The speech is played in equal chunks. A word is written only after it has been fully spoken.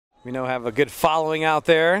We know have a good following out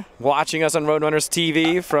there watching us on Roadrunners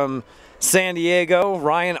TV from San Diego.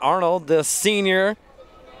 Ryan Arnold, the senior,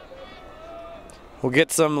 will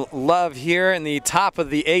get some love here in the top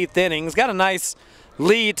of the 8th inning. He's got a nice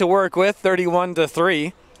lead to work with,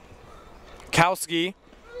 31-3. Kowski,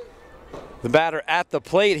 the batter at the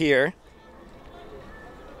plate here.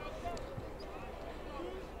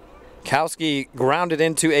 Kowski grounded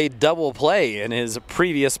into a double play in his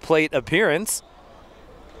previous plate appearance.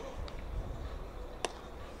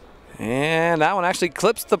 And that one actually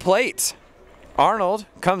clips the plate. Arnold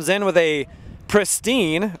comes in with a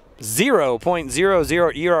pristine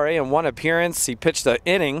 0.00 ERA in one appearance. He pitched an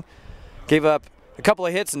inning, gave up a couple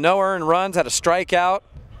of hits, no earned runs, had a strikeout.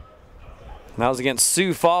 And that was against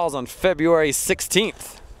Sioux Falls on February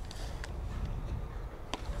 16th.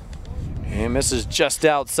 And misses just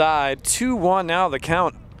outside. 2-1 now the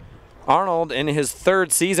count. Arnold in his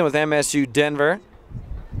third season with MSU Denver.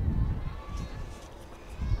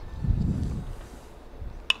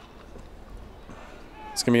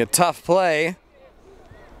 It's going to be a tough play.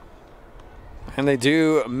 And they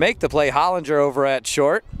do make the play. Hollinger over at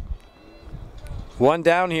short. One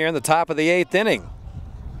down here in the top of the 8th inning.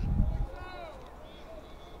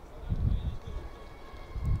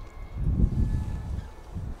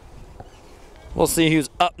 We'll see who's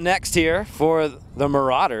up next here for the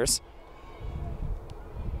Marauders.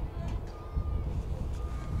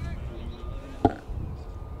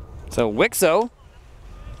 So Wixo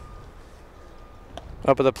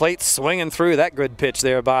up at the plate, swinging through that good pitch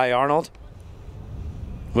there by Arnold.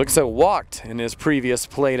 Wixo walked in his previous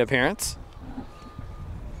plate appearance.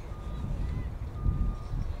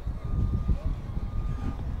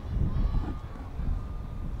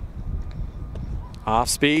 Off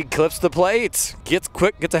speed, clips the plate, gets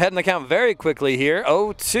ahead in the count very quickly here.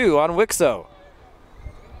 0-2 on Wixo.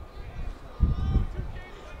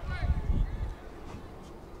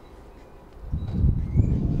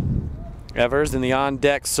 Evers in the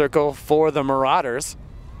on-deck circle for the Marauders.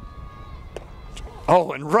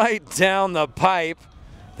 Oh, and right down the pipe.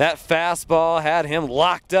 That fastball had him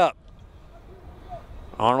locked up.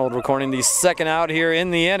 Arnold recording the second out here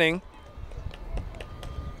in the inning.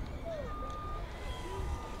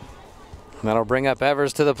 That'll bring up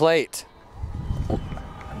Evers to the plate.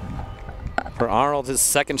 For Arnold, his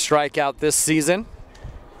second strikeout this season.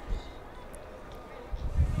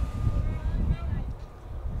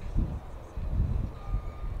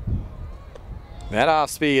 That off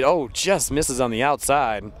speed, oh, just misses on the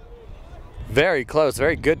outside. Very close,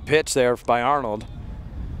 very good pitch there by Arnold.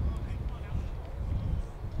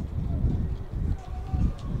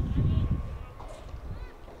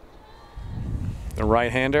 The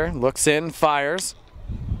right-hander looks in, fires.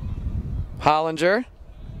 Hollinger.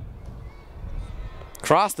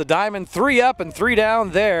 Cross the diamond, 3 up and 3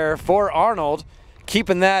 down there for Arnold.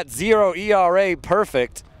 Keeping that 0 ERA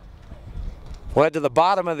perfect. Led to the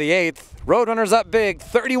bottom of the 8th. Roadrunners up big,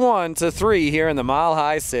 31-3 here in the Mile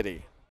High City.